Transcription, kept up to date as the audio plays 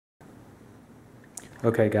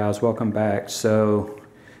Okay guys, welcome back. So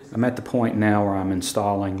I'm at the point now where I'm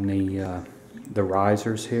installing the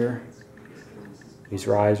risers here. These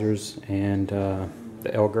risers and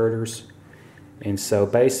the L-Girders. And so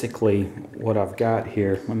basically what I've got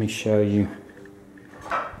here, let me show you.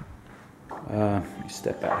 Let me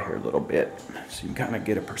step out here a little bit so you can kind of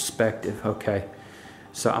get a perspective. Okay,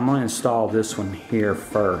 so I'm going to install this one here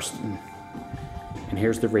first. And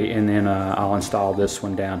here's the and then I'll install this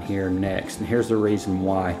one down here next. And here's the reason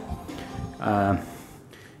why.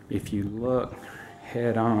 If you look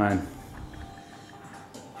head on,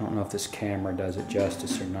 I don't know if this camera does it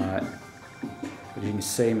justice or not, but you can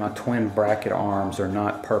see my twin bracket arms are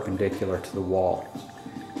not perpendicular to the wall.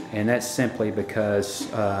 And that's simply because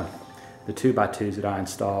the 2x2s that I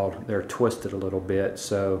installed, they're twisted a little bit,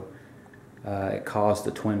 so it caused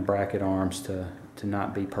the twin bracket arms to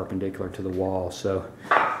not be perpendicular to the wall. So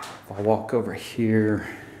if I walk over here,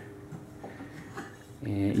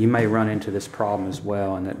 and you may run into this problem as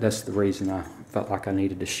well, and that's the reason I felt like I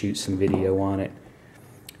needed to shoot some video on it.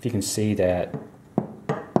 If you can see that,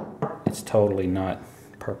 it's totally not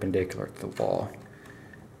perpendicular to the wall,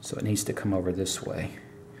 so it needs to come over this way.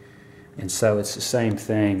 And so it's the same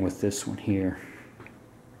thing with this one here.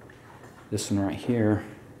 This one right here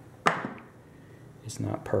is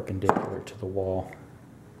not perpendicular to the wall.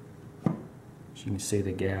 So you can see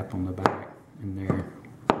the gap on the back in there.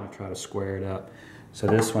 I'm going to try to square it up. So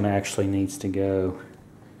this one actually needs to go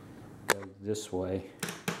this way,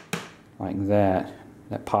 like that.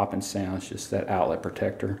 That popping sound is just that outlet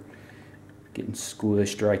protector getting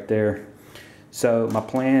squished right there. So my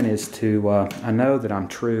plan is to, I know that I'm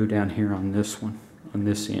true down here on this one, on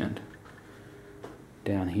this end,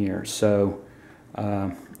 down here. So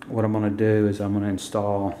what I'm going to do is I'm going to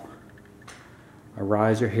install a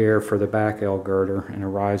riser here for the back L-Girder and a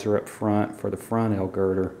riser up front for the front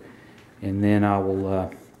L-Girder, and then I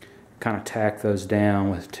will kind of tack those down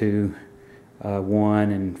with two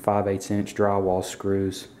 1 and 5/8 inch drywall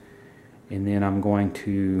screws, and then I'm going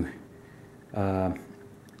to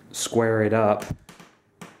square it up.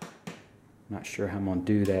 Not sure how I'm going to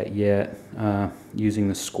do that yet. Using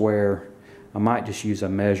the square, I might just use a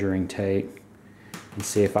measuring tape and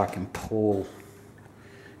see if I can pull,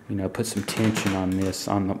 put some tension on this,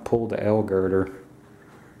 pull the L-Girder,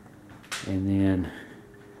 and then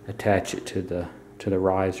attach it to the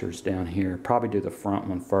risers down here. Probably do the front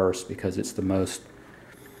one first because it's the most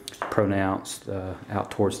pronounced, out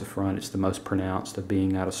towards the front. It's the most pronounced of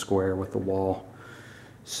being out of square with the wall.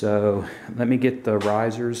 So let me get the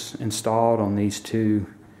risers installed on these two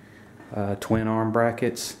twin arm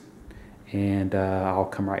brackets, and I'll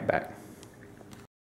come right back.